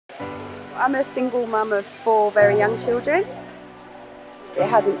I'm a single mum of 4 very young children. It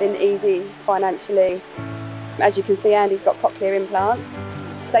hasn't been easy financially. As you can see, Andy's got cochlear implants.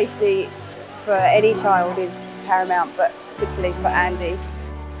 Safety for any child is paramount, but particularly for Andy.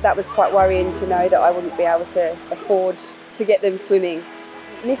 That was quite worrying to know that I wouldn't be able to afford to get them swimming.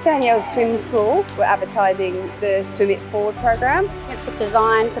 Miss Danielle's Swim School, we're advertising the Swim It Forward program. It's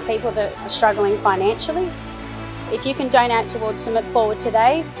designed for people that are struggling financially. If you can donate towards Swim It Forward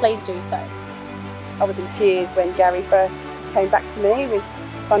today, please do so. I was in tears when Gary first came back to me with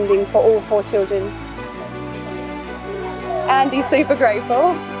funding for all 4 children. Andy's super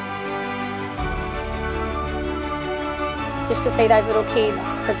grateful. Just to see those little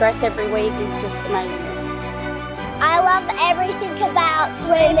kids progress every week is just amazing. I love everything about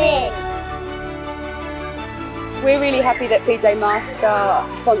swimming. We're really happy that PJ Masks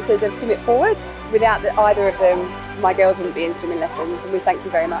are sponsors of Swim It Forward. Without either of them, my girls wouldn't be in swimming lessons, and we thank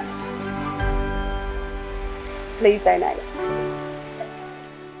you very much. Please donate.